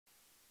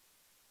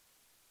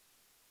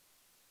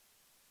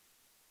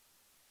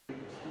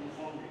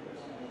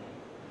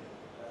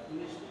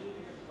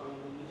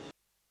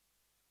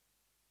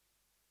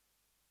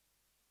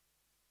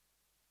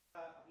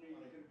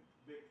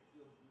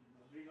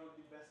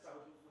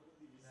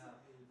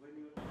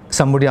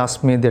Somebody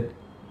asked me that,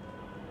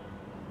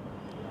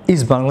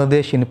 is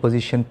Bangladesh in a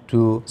position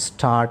to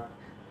start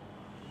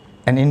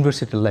an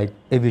university like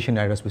Aviation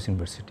Aerospace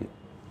University?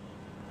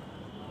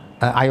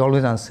 I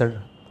always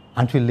answer,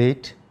 until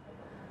late,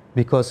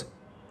 because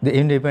the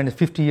independence,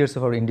 50 years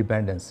of our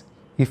independence,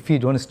 if we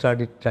don't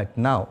start it right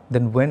now,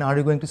 then when are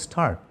you going to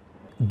start?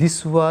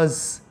 This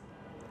was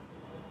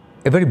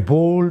a very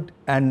bold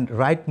and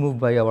right move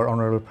by our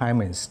Honorable Prime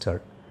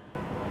Minister.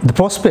 The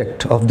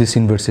prospect of this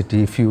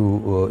university,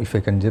 if I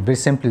can very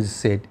simply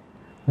say it,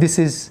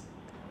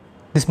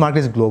 this market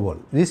is global.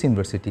 This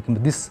university,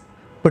 this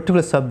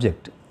particular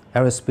subject,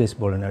 aerospace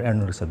and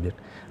aeronautics subject,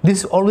 this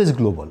is always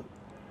global.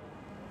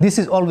 This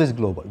is always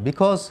global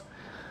because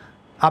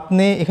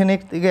আপনি এখানে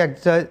থেকে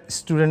একটা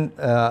student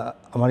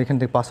আমার এখান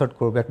থেকে pass out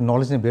করবে, একটা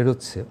knowledge নিয়ে বের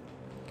হচ্ছে,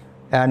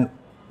 and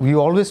we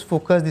always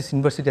focus this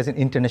university as an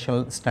international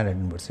standard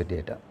university.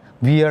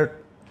 We are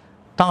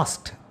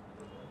tasked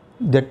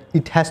that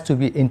it has to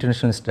be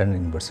international standard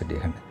university.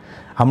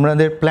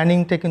 আমাদের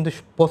প্ল্যানিংটা কিন্তু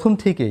প্রথম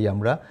থেকেই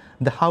আমরা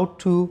the how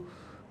to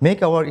make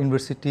our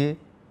university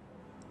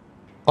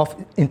of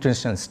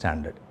international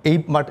standard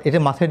এটা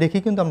মাথায়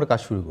রেখেই কিন্তু আমরা কাজ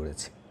শুরু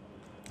করেছি।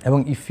 এবং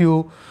if you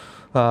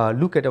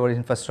look at our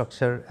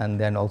infrastructure and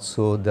then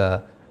also the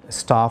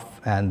staff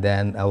and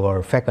then our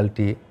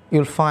faculty,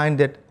 you'll find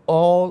that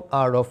all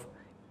are of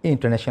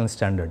international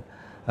standard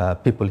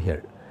people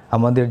here.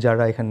 আমাদের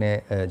যারা এখানে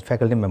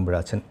faculty member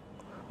আছেন,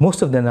 most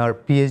of them are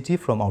PhD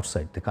from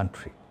outside the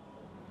country.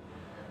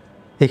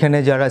 এখানে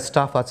যারা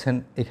staff আছেন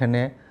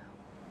এখানে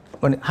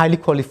মানে highly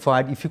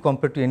qualified. If you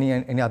compare to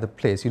any other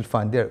place, you'll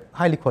find they're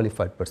highly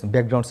qualified person.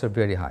 Backgrounds are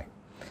very high,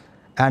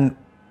 and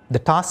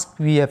the task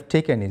we have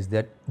taken is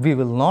that we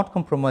will not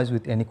compromise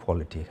with any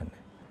quality.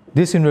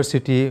 This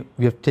university,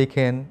 we have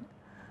taken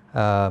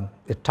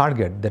a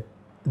target that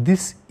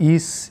this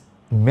is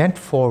meant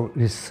for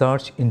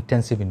research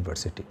intensive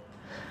university.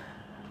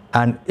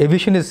 And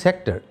aviation is a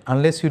sector,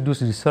 unless you do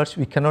research,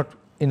 we cannot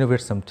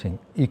innovate something.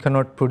 You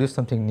cannot produce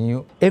something new.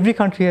 Every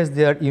country has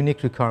their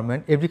unique requirement.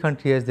 Every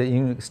country has their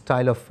unique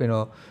style of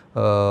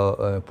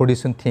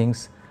producing things.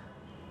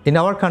 In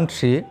our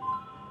country,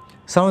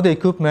 some of the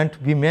equipment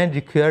we may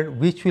require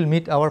which will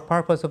meet our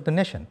purpose of the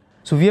nation.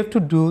 So we have to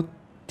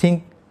think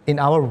in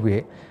our way,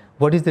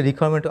 what is the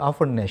requirement of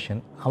our nation?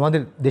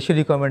 আমাদের দেশের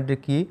requirement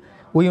কি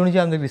ওই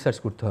অনুযায়ী আমাদের research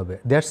করতে হবে।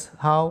 That's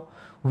how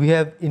we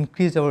have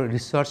increased our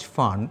research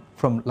fund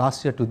from last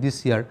year to this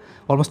year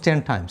almost 10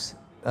 times.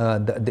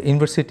 The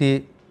university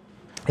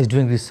is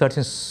doing research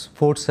in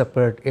 4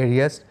 separate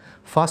areas.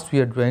 First, we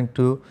are going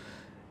to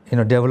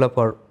develop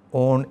our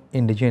own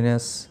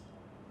indigenous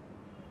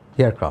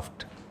aircraft,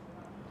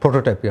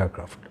 prototype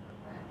aircraft.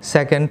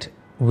 Second,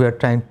 we are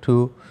trying to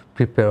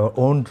prepare our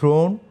own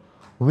drone,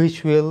 which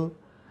will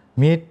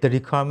meet the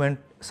requirement,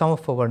 some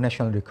of our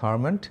national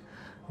requirement,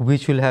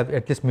 which will have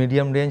at least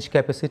medium range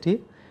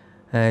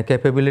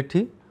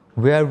capability,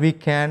 where we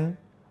can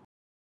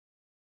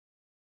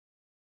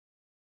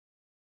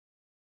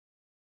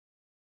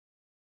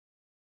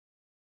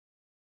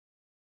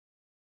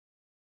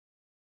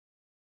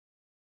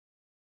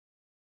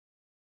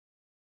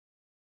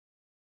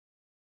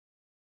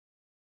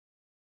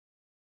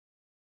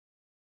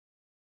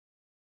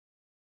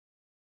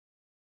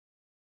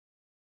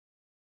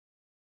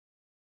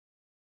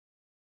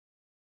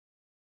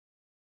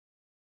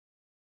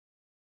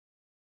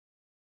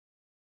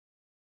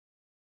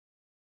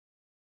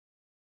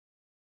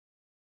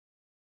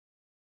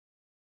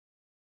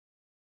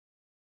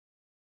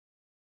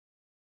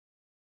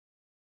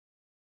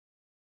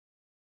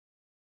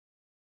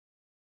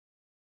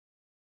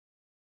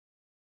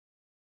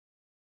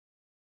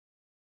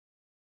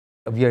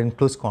we are in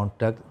close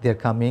contact. They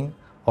are coming.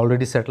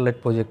 Already satellite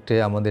project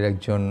আমাদের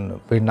একজন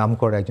very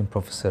নামকরা একজন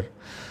professor.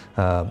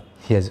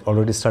 He has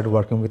already started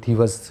working with. He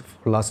was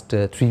last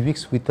 3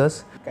 weeks with us.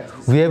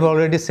 We have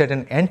already set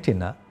an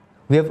antenna.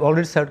 We have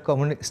already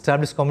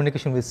established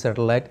communication with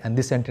satellite, and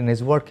this antenna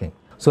is working.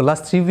 So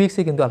last 3 weeks,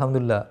 কিন্তু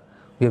alhamdulillah,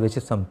 we have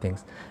achieved some things.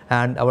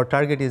 And our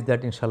target is that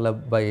inshallah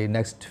by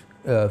next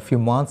few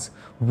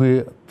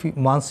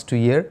months to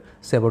year,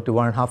 say about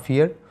 1.5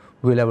 year,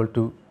 we will be able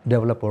to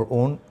develop our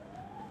own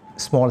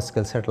small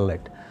scale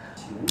satellite.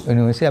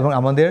 এবং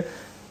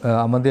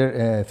আমাদের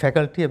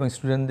faculty এবং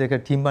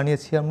স্টুডেন্টদের team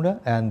বানিয়েছি আমরা,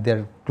 and they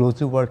are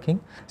closely working.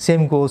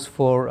 Same goes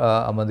for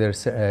আমাদের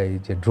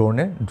যে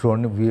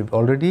drone we have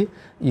already,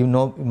 you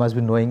must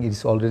be knowing, it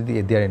is already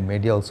there in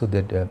media also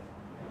that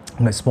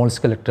small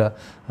scale একটা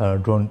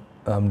drone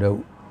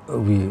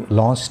we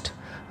launched.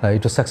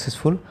 It was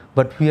successful,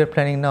 but we are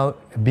planning now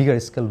a bigger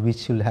scale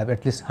which will have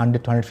at least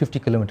 100 to 150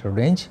 kilometer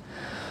range,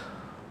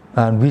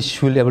 and which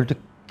will be able to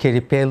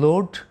carry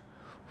payload,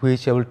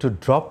 which able to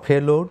drop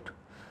payload,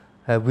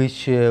 which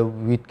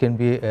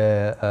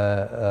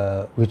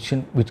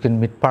can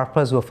meet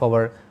purpose of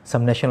our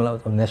some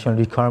national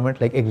requirement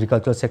like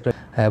agricultural sector.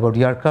 About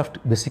the aircraft,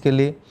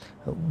 basically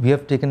we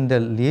have taken the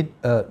lead.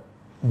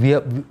 We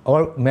have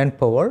our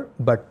manpower,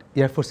 but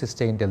Air Force is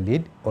taking the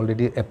lead.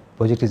 Already a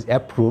project is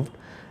approved,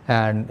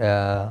 and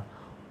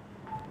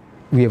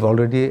we have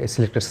already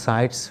selected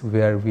sites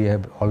where we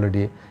have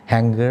already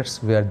hangars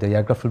where the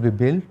aircraft will be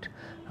built.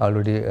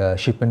 Already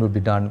shipment will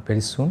be done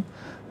very soon.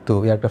 So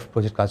aircraft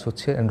project কাজ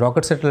হচ্ছে, and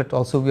rocket satellite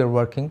also we are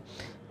working.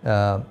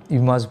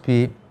 You must be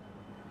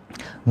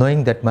knowing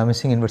that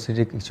Mymensingh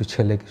University কিছু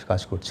ছেলে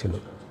কাজ করছিল,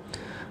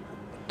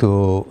 তো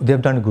they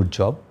have done a good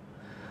job.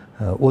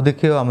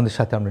 ওদেরকেও আমাদের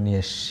সাথে আমরা নিয়ে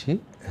এসেছি,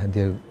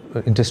 they are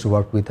interested to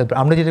work with us.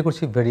 আমরা যেটা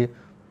করছি very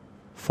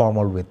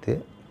formal ওয়েতে,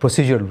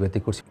 প্রসিডিউরাল ওয়েতে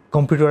করছি।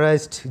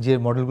 কম্পিউটারাইজড যে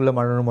মডেলগুলো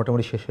বানানো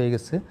মোটামুটি শেষ হয়ে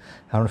গেছে,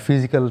 আমরা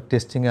ফিজিক্যাল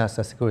টেস্টিংয়ে আস্তে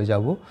আস্তে করে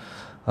যাব।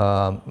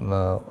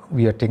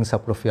 We are taking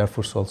support of Air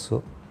Force also.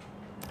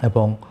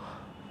 এবং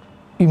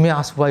you may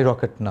ask why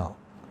rocket now?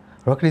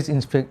 Rocket is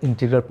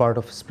integral part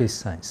of space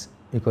science,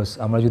 because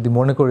আমরা যদি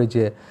মনে করি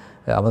যে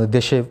আমাদের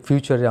দেশে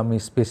ফিউচারে আমি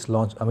স্পেস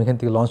লঞ্চ, আমি এখান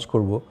থেকে লঞ্চ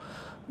করব,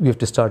 we have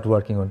to start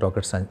working on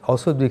rocket science.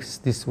 Also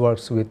this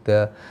works with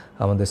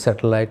আমাদের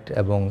স্যাটেলাইট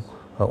এবং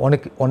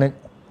অনেক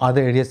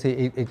other areas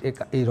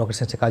এই rocket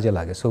science কাজে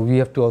লাগে. So we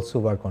have to also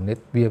work on it.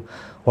 We have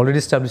already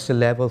established a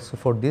lab also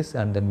for this,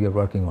 and then we are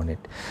working on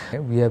it.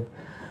 We have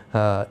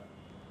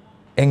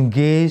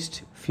engaged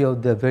few of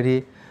the very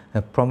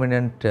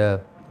prominent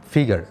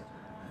figure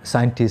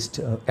scientists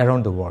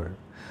around the world.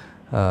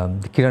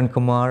 Kiran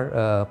Kumar,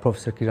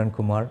 Professor Kiran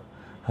Kumar,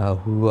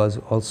 who was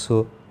also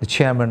the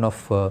chairman of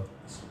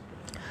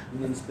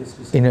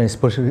Indian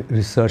Space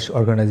Research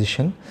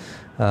Organization.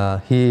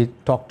 He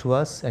talked to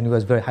us and he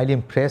was very highly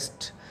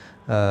impressed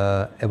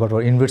about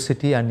our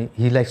university, and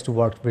he likes to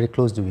work very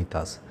closely with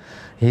us.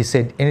 He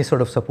said any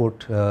sort of support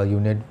you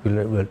need,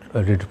 we'll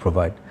ready to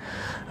provide.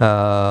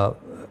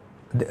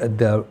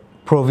 The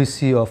Pro-VC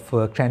of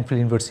Cranfield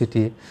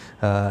University,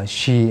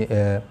 she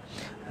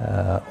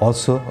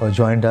also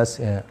joined us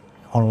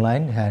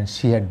online, and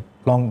she had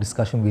long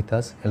discussion with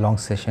us, a long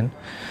session.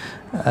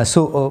 So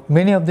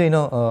many of the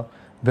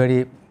very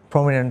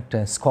prominent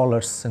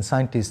scholars and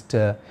scientists,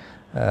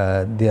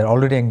 they are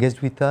already engaged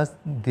with us.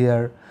 They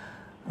are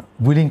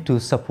willing to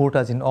support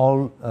us in all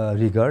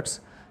regards.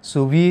 So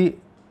we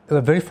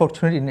are very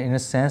fortunate in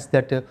a sense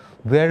that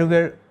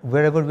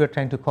wherever we are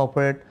trying to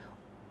cooperate,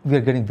 we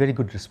are getting very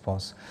good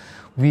response.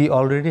 We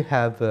already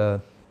have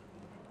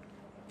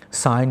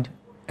signed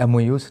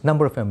MOUs,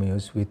 number of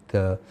MOUs with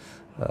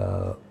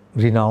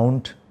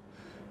renowned,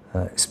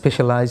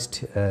 specialized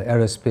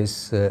aerospace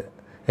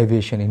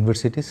aviation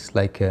universities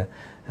like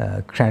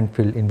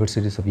Cranfield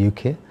Universities of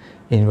UK,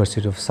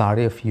 University of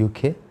Surrey of UK,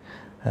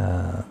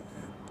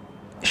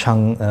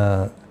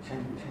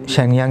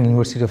 Shenyang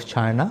University of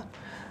China.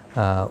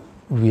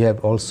 We have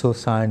also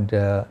signed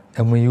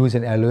MOUs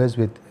and LOAs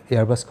with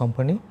Airbus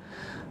company.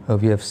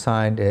 We have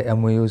signed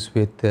MOUs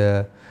with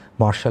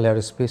Marshall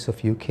Aerospace of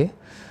UK,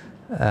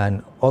 and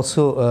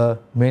also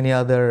many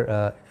other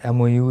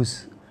MOUs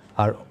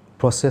are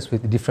processed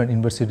with different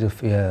universities of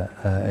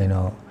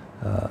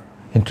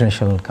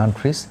international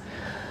countries.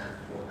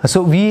 So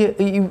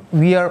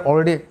we are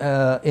already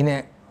in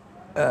a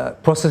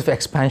process of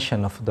expansion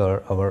of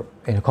our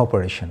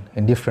cooperation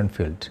in different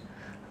fields.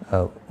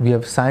 We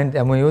have signed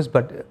MOUs,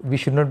 but we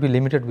should not be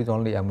limited with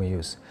only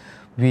MOUs.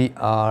 We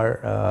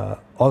are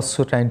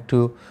also trying to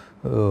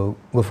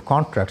go for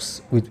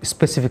contracts with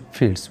specific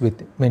fields with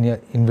many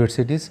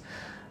universities,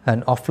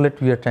 and of late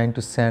we are trying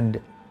to send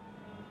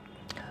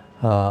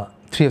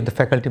 3 of the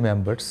faculty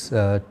members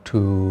to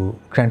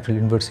Cranfield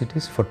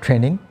universities for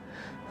training,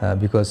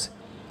 because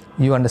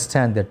you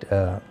understand that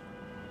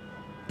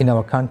in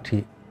our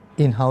country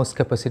in-house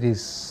capacity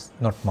is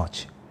not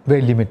much,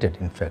 very limited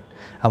in fact.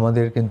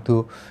 আমাদের কিন্তু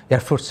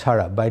air force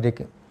ছাড়া বাইরে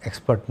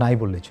expert নাই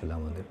বললে চলে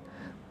আমাদের।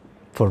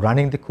 For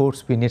running the course,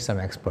 we need some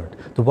expert.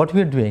 So what we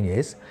are doing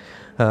is,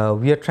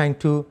 we are trying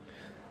to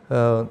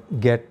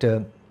get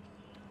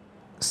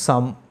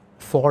some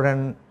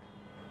foreign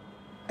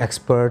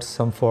experts,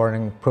 some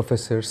foreign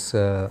professors,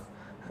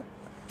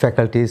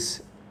 faculties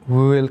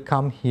who will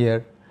come here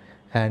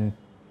and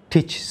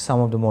teach some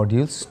of the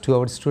modules to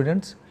our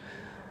students.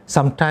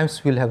 Sometimes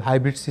we'll have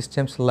hybrid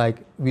systems, like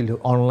we'll do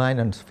online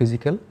and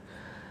physical.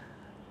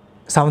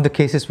 Some of the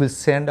cases we'll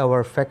send our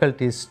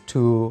faculties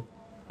to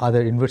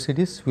other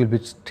universities, will be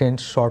trained,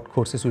 short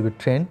courses will be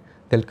trained,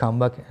 they'll come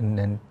back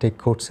and take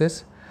courses.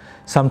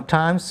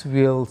 Sometimes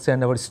we'll send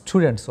our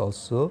students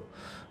also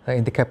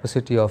in the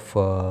capacity of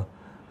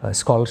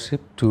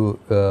scholarship to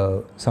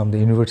some of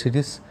the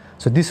universities.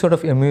 So this sort of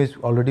MOUs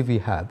already we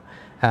have,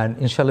 and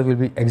inshallah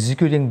we'll be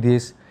executing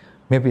this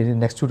maybe in the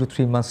next 2 to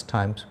 3 months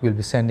times. We'll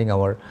be sending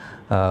our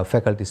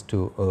faculties to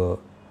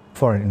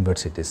foreign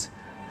universities.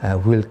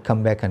 We'll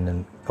come back and then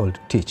able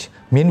to teach.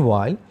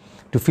 Meanwhile,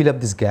 to fill up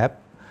this gap,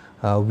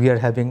 we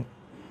have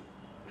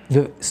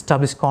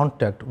established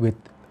contact with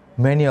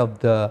many of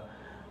the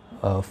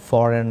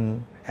foreign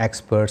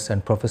experts and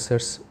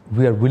professors.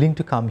 We are willing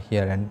to come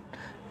here and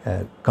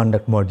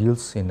conduct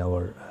modules in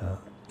our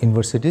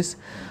universities,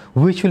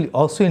 which will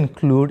also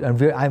include, and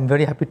I'm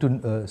very happy to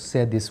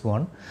say this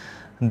one,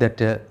 that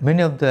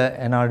many of the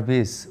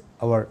NRBs,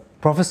 our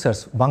professors,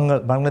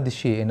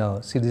 Bangladeshi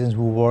citizens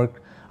who work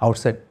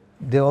outside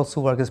they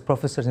also work as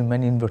professors in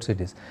many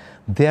universities.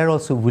 They are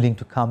also willing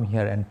to come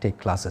here and take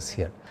classes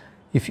here.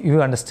 If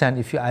you understand,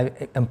 if I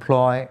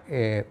employ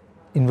a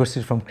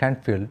university from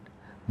Cranfield,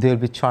 they will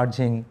be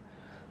charging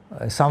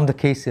some of the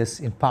cases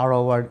in per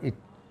hour,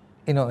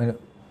 in a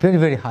very,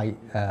 very high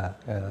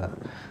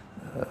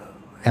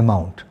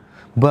amount.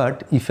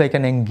 But if I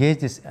can engage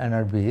this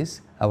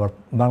NRBs, our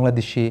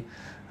Bangladeshi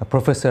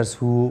professors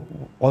who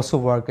also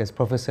work as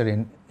professor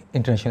in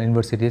international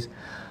universities,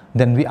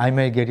 then I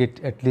may get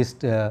it at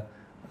least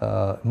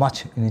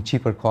much in a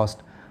cheaper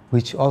cost,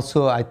 which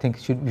also I think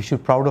we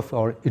should proud of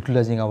our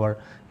utilizing our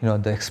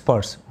the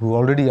experts who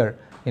already are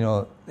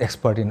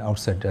expert in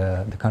outside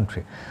the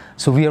country.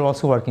 So we are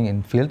also working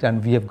in field,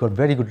 and we have got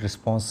very good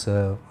response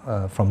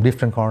from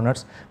different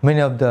corners.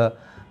 Many of the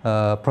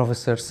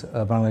professors,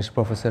 Bangladeshi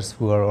professors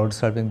who are already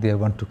serving, they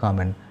want to come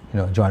and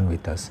join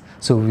with us.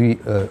 So we,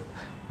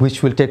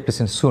 which will take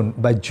place soon.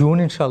 By June,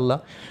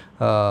 inshallah,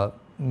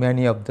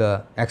 many of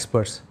the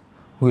experts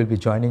who will be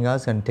joining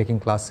us and taking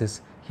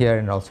classes here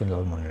and also in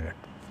Lal Monirhat.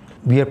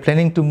 We are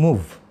planning to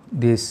move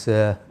this.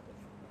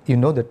 You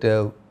know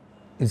that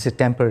it's a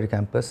temporary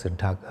campus at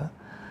Dhaka,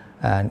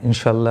 and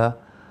inshallah,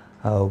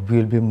 we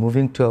will be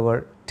moving to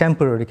our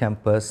temporary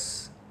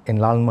campus in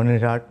Lal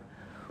Monirhat,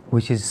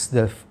 which is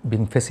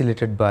being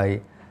facilitated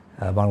by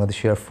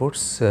Bangladesh Air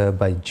Force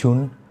by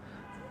June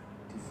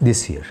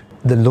this year.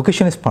 The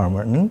location is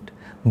permanent,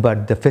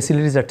 but the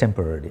facilities are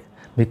temporary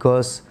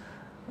because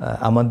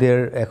আমাদের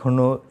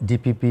এখনো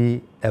DPP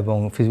এবং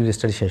feasibility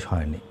study শেষ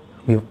হয়নি.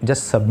 We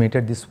just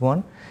submitted this one.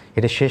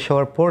 এটা শেষ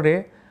হওয়ার পরে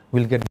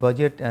we'll get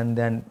budget, and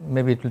then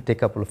maybe it will take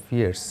a couple of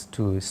years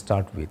to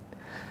start with.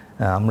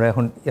 আমরা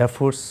এখন এয়ার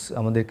ফোর্স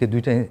আমাদেরকে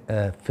দুইটা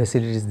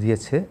ফ্যাসিলিটিস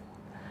দিয়েছে,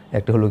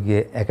 একটা হলো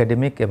গিয়ে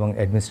একাডেমিক এবং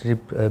অ্যাডমিনিস্ট্রেটিভ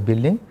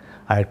বিল্ডিং,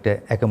 আর একটা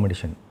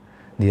অ্যাকোমোডেশন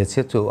দিয়েছে।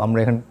 তো আমরা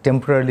এখন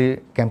টেম্পোরারি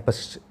ক্যাম্পাস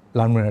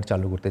লার্নার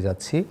চালু করতে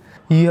যাচ্ছি।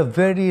 You have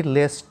very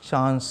less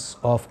chance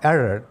of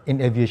error in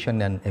aviation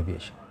and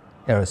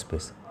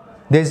aerospace.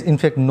 There is in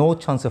fact no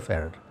chance of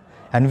error,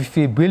 and if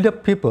we build up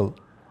people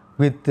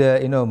with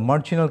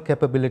marginal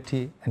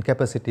capability and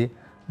capacity,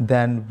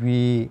 then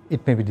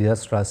it may be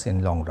disastrous in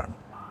long run.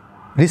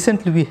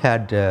 Recently we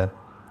had a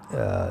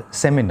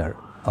seminar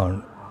on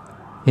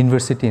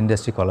university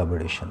industry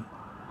collaboration,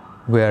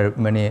 where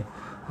many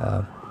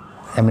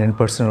eminent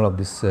personnel of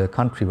this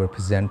country were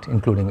present,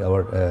 including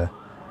our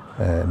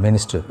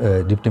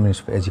Deputy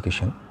Minister of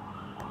Education.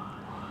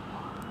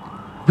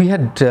 We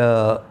had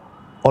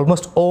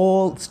almost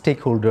all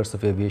stakeholders of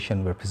aviation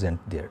were present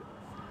there.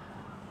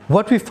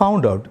 What we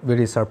found out,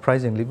 very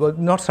surprisingly, well,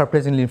 not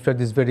surprisingly, in fact,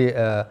 it's very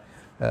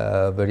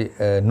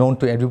known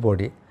to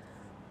everybody,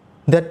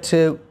 that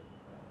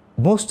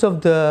most of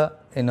the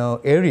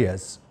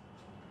areas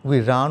we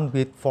run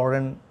with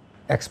foreign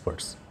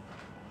experts,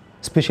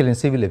 especially in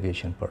civil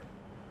aviation part.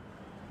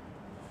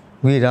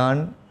 We run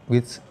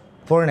with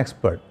foreign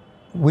experts,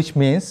 which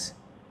means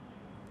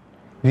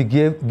we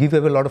give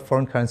away a lot of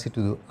foreign currency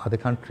to other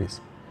countries.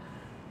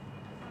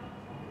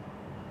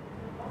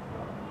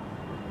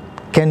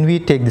 Can we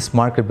take this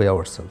market by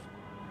ourselves?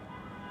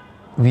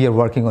 We are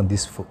working on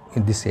this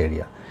in this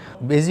area.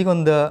 Based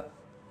on the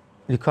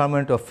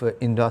requirement of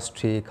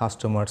industry,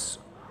 customers,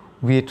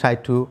 we try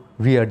to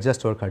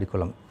readjust our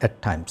curriculum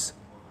at times.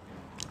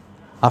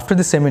 After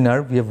the seminar,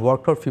 we have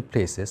worked out few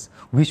places,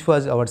 which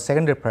was our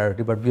secondary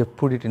priority, but we have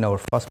put it in our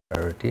first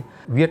priority.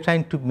 We are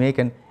trying to make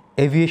an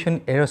aviation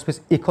aerospace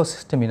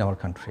ecosystem in our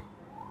country.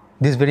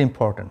 This is very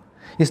important.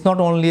 It's not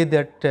only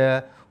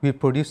that we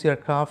produce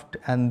aircraft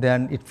and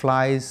then it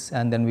flies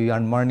and then we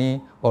earn money,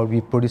 or we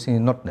producing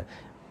not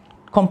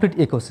complete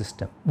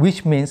ecosystem, which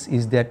means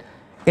is that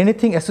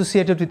anything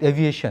associated with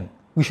aviation,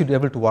 we should be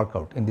able to work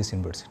out in this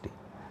university.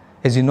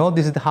 As you know,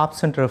 this is the hub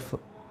center of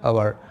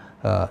our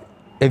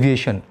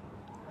aviation.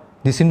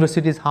 This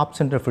university is hub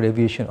center for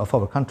aviation of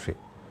our country.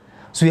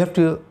 So we have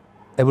to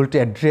able to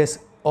address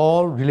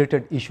all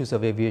related issues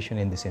of aviation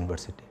in this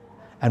university,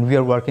 and we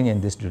are working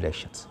in these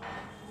directions.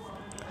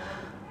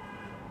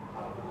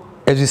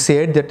 As we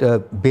said,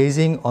 that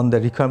basing on the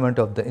requirement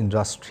of the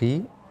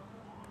industry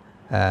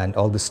and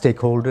all the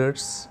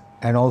stakeholders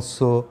and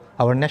also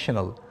our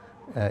national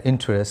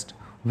interest,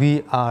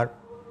 we are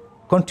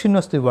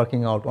continuously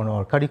working out on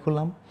our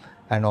curriculum,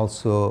 and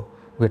also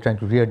we are trying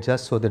to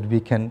readjust so that we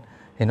can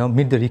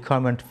meet the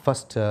requirement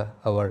first,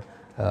 our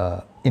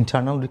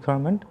internal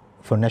requirement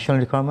for national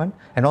requirement,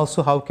 and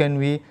also how can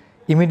we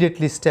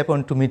immediately step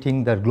on to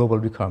meeting the global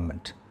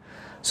requirement.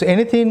 So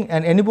anything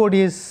and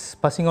anybody is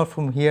passing out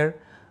from here,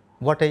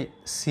 what I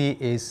see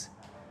is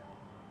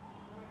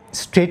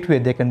straightway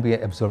they can be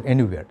absorbed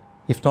anywhere.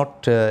 If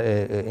not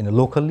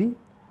locally,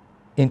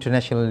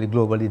 internationally,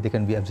 globally, they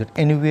can be absorbed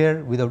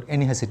anywhere without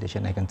any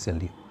hesitation, I can tell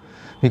you.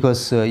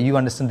 Because you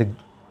understand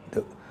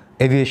the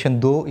aviation,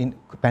 though in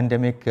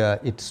pandemic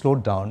it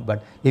slowed down,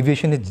 but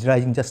aviation is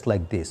rising just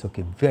like this,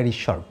 okay, very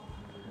sharp.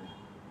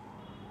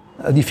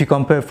 If you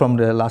compare from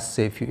the last,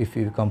 say, if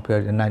you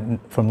compare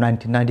from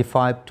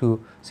 1995 to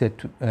say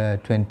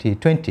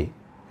 2020,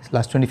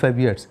 last 25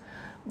 years,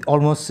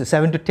 almost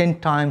 7 to 10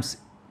 times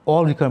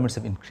all requirements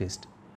have increased.